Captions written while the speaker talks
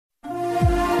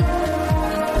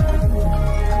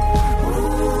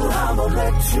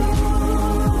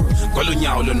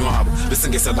Kolunyawo lonwabo bese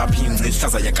ngeselapha ingci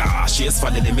ihlaza yakashi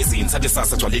esivalele emizini sathi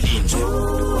sasa gcwale linje.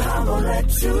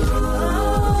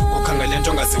 Ukhangele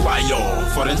into ongaziwayo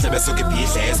for endlebe soke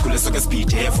ibhidle esikhule soke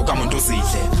sibhidef ukamuntu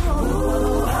uzidle.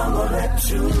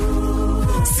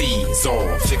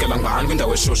 Sizo fikela ngani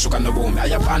kwindawo eshushu kanobomi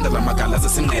ayaphanda lamagala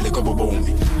zesinqele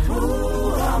kobobomi.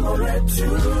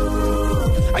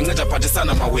 Anceda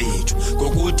phathisana mawethu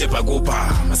ngokude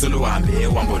bhakupha maseluhambe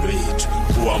uhambo lwethu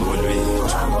uhambo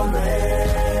lwethu.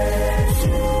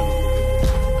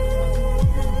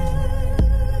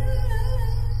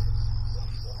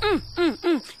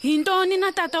 Yintoni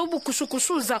na tata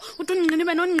ubugushukushuza uthi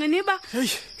unqinibe nonqiniba? Hey.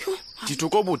 Ndithi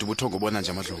kobuthi buthongo bona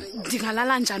nje amadlomo.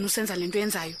 Ndingalala njani usenza lento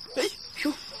yenzayo? Hey.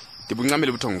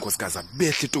 Ndibuncamile buthongo nkosikazi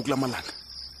behle ituku lamalanga.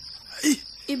 Hey.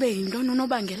 Ibe yintoni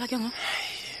unobangela ke ngo?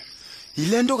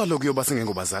 Yilento kaloku yoba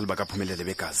singengobazali bakaphumelele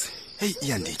begazi. Hey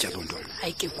iyanditya lonto.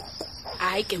 Hayi ke ngoku.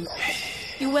 Hayi ke ngoku.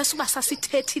 Iwese uba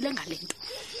sasithethile ngalento.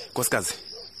 Nkosikazi,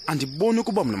 andiboni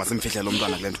ukuba mina masemfihlela lo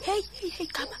mntwana kulento. Hey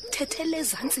Gaba, thethele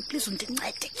ezantsi please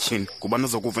undincede. Tyhini, kuba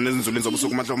nazokuva nezinzulini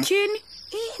zobusuku madlomo. Tyhini,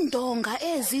 indonga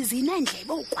ezi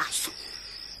zinendlebe ukwaso.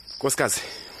 Nkosikazi.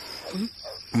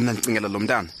 Mina ndicingela lo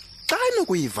mntana. Xa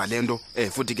inokuyiva lento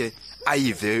futhi ke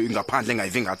ayive ngaphandle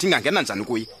engayivi ngathi ingangena njani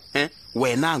kuyi.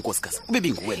 Wena nkosikazi, ube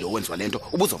binguwe lo wenziwa lento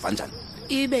ubuzova njani?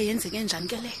 Ibe yenzeke njani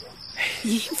ke leyo?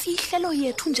 Yimfihlelo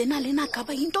yethu nje nalena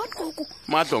Gaba yintoni ngoku?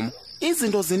 Madlomo,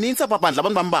 izinto zininzi ababandla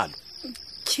abantu bambalo.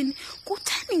 Tyhini,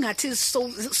 kuthani ngathi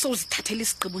sozithathela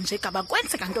isigqibo nje Gaba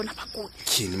kwenzeka ntoni apha kuwe?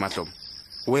 Tyhini Madlomo.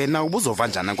 Wena ubuzova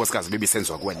njani nkosikazi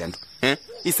bebisenziwa kuwe lento?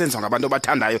 Isenziwa ngabantu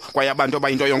abathandayo kwaye abantu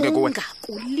abayinto yonke kuwe.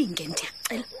 Ungakulinge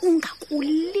ndiyacela,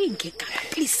 ungakulinge Gaba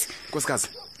please. Nkosikazi,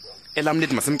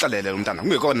 elamlithi masimxelele lo mntana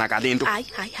kungekonakala into. Hayi.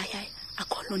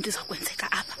 Akho lonto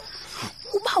izakwenzeka apha.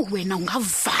 Uba wena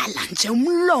ungavala nje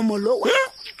umlomo lo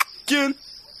wakho. Tyhini,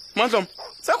 Madlomo,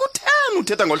 sakuthena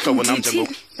uthetha ngolhlobo nami nje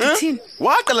ngoku. Ndithini?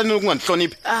 Waqala nini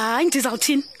ukungandihloniphi? Hayi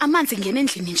ndizawuthini? Amanzi ngene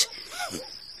endlini nje.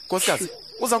 Nkosikazi,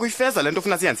 uza kuyifeza lento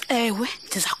ufuna siyenze? Ewe,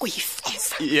 ndiza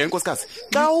kuyifeza. Ye nkosikazi,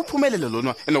 xa uphumelele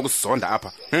lona enokusizonda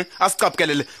apha,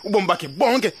 asicaphukelele ubomi bakhe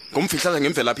bonke ngomfihlala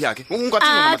ngemvelaphi yakhe.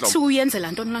 Ungathini Madlomo? Athi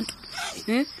uyenzela ntoni lanto?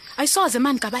 Ayisoze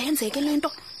mani Gaba yenzeke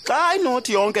lento. Xa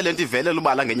inothi yonke lento ivelela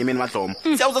ubala ngenye imini Madlomo.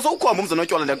 Siyawuza sokukhomba umzana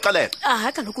otywala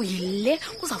ndiyakuxelela. Kaloku yile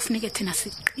kuzafuneka thina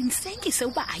siqinisekise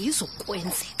uba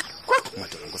ayizokwenzeka.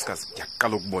 Madlomo nkosikazi,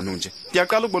 ndiyaqala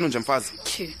ukubona unje mfazi.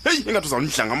 Hey, ingathi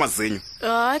uzawundidlanga amazinyo.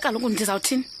 Hayi kaloku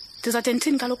ndizawuthini?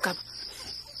 Ndizawuthini kaloku Gaba?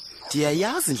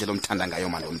 Ndiyayazi indlela omthanda ngayo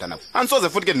manje umntana. Andisoze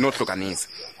futhi ke ndinohlukanisa.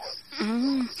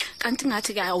 Kanti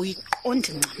ngathi ke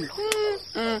awuyiqondi ncam lo.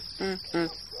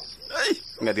 Hey,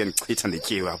 ngathi ngichitha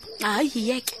ndityiwe apha.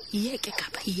 Hayi yiyeke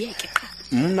Gaba, yiyeke cha.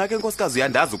 Mna ke nkosikazi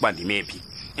uyandazi ukuba ndimephi.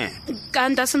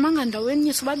 Kanti asimanga ndaweni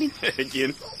yethu babini.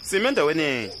 Tyhini, sime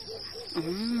endaweni.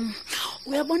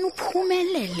 Uyabona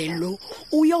uphumelele lo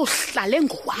uyohlala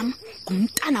ngowami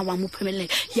ngumntana wami uphumelele.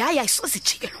 Yaya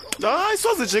isozijike lo nto. Hayi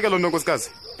isozijike lo nto nkosikazi.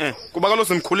 Kuba kaloku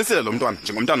simkhulisile lo mntwana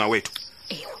njengomntana wethu.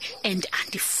 Ewe, and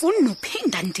andifuni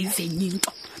nophinda ndive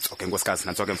into. Nantsoke nkosikazi,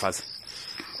 nantsoke mfazi.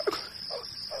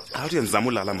 Awuthi ngizama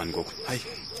ulala mani ngoku.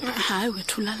 Hayi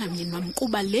wethu lala myeni wami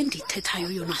kuba le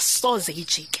ndithethayo yona soze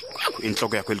ijike.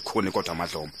 Inhloko yakho elikhuni kodwa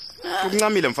Madlomo.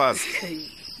 Ukuncamile mfazi.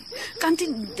 Kanti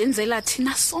ndenzela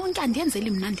thina sonke andiyenzeli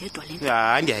mina ndedwa lento.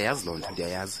 Hayi ndiyayazi lonto,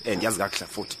 ndiyayazi. Ndiyazi kakuhle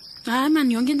futhi. Hayi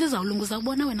mani yonke into ezawulunga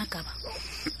uzawubona wena Gaba.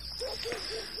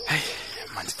 Hayi,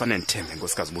 manje fanele ndithembe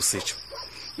nkosikazi busitsho.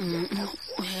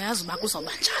 Uyayazi uba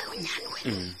kuzawuba njalo nyani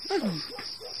wena.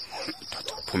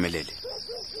 Dodo uphumelele.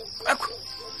 Hayi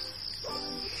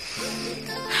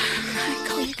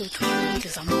khawuke wethu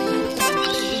ndizama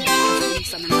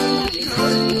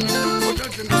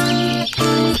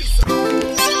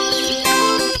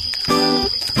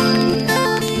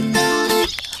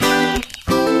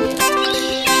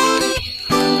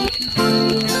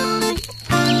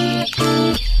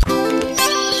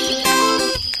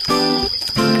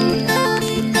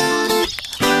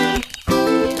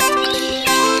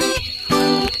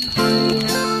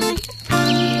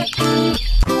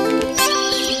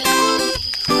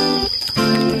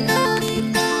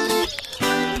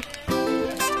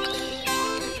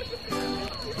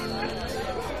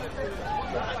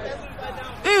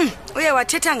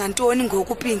Wathetha ngantoni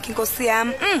ngoku Pinki inkosi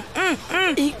yami?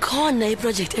 Ikhona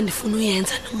iproject endifuna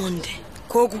uyenza nomonde.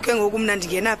 Ngoku ke ngoku mna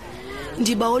ndingena phi?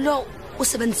 Ndibawolo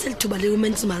usebenzise lithuba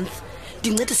le-Women's Month.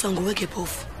 Ndincediswa ngoweke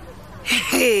phofu.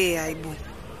 Hey hayibo.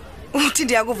 Uthi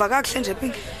ndiyakuva kakuhle nje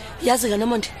Pinki. Yazi ke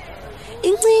nomonde.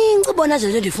 Incinci bona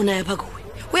nje ndifuna yapha kuwe.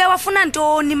 Uyawafuna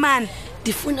ntoni man?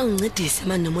 Ndifuna ungincedise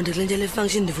man nomonde kule nto le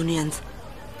function ndifuna uyenza.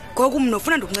 Ngoku mna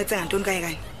ufuna ndikuncedise ngantoni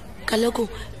kanye? Kaloku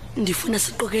ndifuna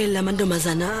siqokelele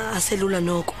amantombazana aselula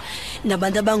noko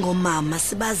nabantu abangomama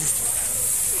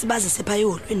sibazi sepha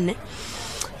eholweni ne.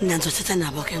 Nanzothetha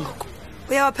nabo ke ngoku.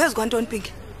 Uyawaphezulu kwantoni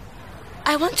Pinki?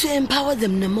 I want to empower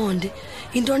them Nomonde.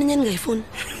 Intoni nye ningayifuni?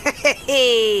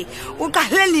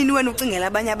 Uqale nini wena ucingela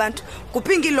abanye abantu?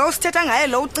 Kupinki lo sithetha ngaye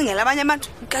lo ucingela abanye abantu?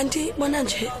 Kanti bona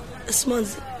nje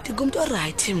Smonzi ndingumntu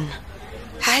oright mina.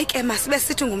 Hayi ke masibe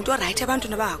sithi ngumuntu oright abantu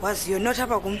nabangakwaziyo not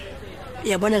apha kum.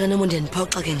 Uyabona ke Nomonde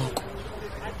ndiphoxa ke ngoku.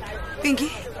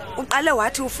 Pinki, uqale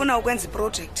wathi ufuna ukwenza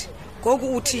iproject.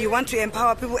 Ngoku uthi you want to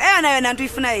empower people. Yona nto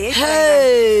uyifuna yeyi.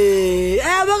 Hey,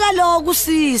 yabo kaloku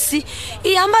sisi.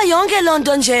 Ihamba yonke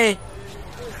lonto nje.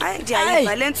 Hayi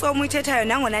ndiyayiva lentsomo uyithethayo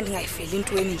nangona ndingayifeli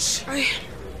intweni nje.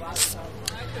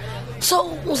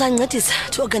 So uzancedisa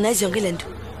to organize yonke lento.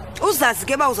 Uzazi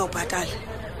ke ba uzawubhatala.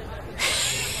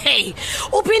 Hey,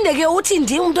 uphinde ke uthi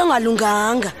ndi umuntu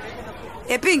ongalunganga.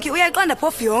 Pinki uyaqonda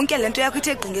phofu yonke lento yakho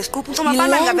ithe gqinga esiquphu ncoma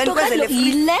abantu ngaveni kwezele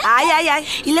free. Hayi.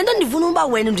 Yilento ndifuna uba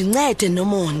wena undincede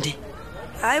Nomonde.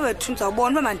 Hayi wethu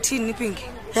uzawubona uba mandithini Pinki.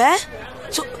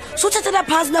 So thatha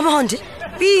phansi Nomonde.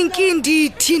 Pinki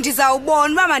ndithi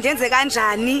ndizawubona uba mandenze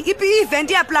kanjani.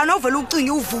 I-event iyaplana ovela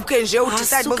ucinge uvuke nje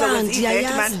udecide bozokwenza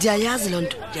i-event man. Ndiyayazi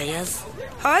lonto, ndiyayazi.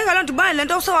 Hayi ngalonto ubani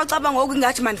lento usowacaba ngoku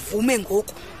ingathi mandivume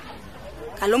ngoku.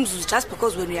 Ngalomzuzu just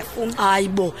because wena uyafuna.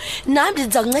 Hayibo, nami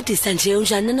ndiza kuncedisa nje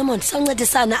unjani Nomonde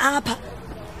sawuncedisana apha.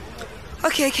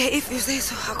 Okay, if you say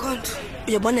so, akhonto.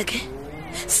 Uyabona ke?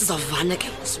 Sizavana ke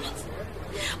Mosman.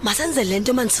 Masenze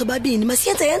lento manje sobabini,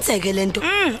 masiyenze yenzeke lento.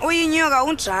 Uyinyoka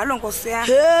unjalo Nkosi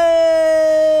yami.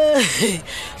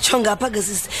 Chonga phaka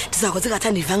sisi, ndizakwenza ngathi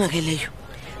ndivanga ke leyo.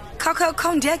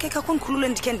 Khawundi yakhe kakhulukhulu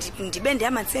ndikhe ndibe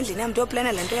ndiyamanzi endlini yami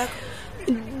ntoplana lento yakho.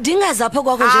 Ndingazapha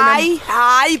kwakho nje nami.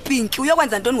 Hayi Pinki,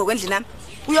 uyokwenza ntoni ngokwendlini yami?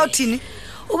 Uyothini?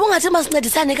 Ubungathi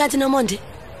masincedisane kanti Nomonde.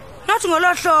 Not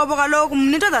ngolo hlobo kaloku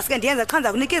mina into zasike ndiyenza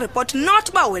qhanza kunika ireport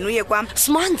not ba wena uye kwami.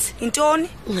 Smonzi, intoni?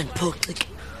 Ungandiphoxiki.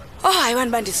 Hayi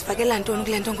wani bandisifakela ntoni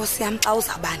kule nto Nkosi yami xa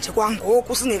uzabanje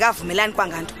kwangoku singekavumelani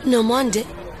kwanganto. Nomonde,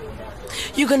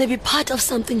 you're going to be part of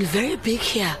something very big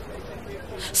here.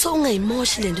 So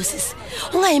ungayimoshi lento sisi.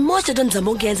 Ungayimoshi lento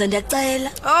ndizama ukuyenza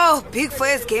ndiyacela. Big for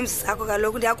his games zakho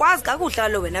kaloku ndiyakwazi kakuhle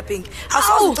lo wena Pinki.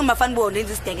 Awusozucima fani bo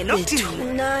ndenza isidenge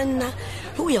nokuthini. Nana,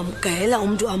 uyamgayela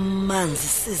umuntu amanzi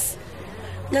sisi.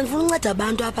 Ngifuna unceda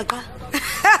abantu apha qa.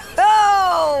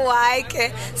 Hayi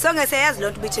ke. So ngeseyazi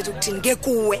lonto bithethe ukuthini ke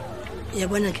kuwe.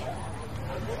 Yabona ke.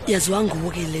 Yaziwa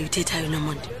nguwe ke le uthethayo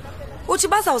Nomonde. Uthi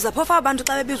bazawuza phofa abantu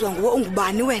xa bebizwa nguwe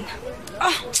ungubani wena?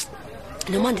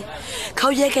 Nomonde,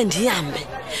 khawuyeke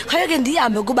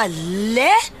ndihambe kuba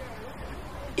le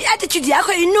i-attitude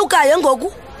yakho inukayo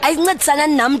ngoku ayincedisana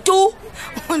namntu.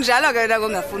 Unjalo ke wena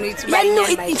ngongafuna uyithi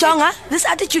bayini. Jonga, this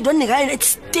attitude onikayo it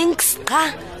stinks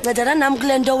qa. Ncedana nami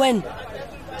kule nto wena.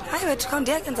 Hayi wethu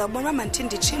khawundiyeke ndizawubona uba mandithini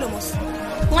nditshilo mos.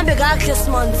 Ngihambe kakuhle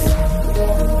Smonzi.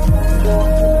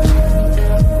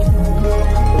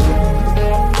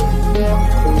 Yeah.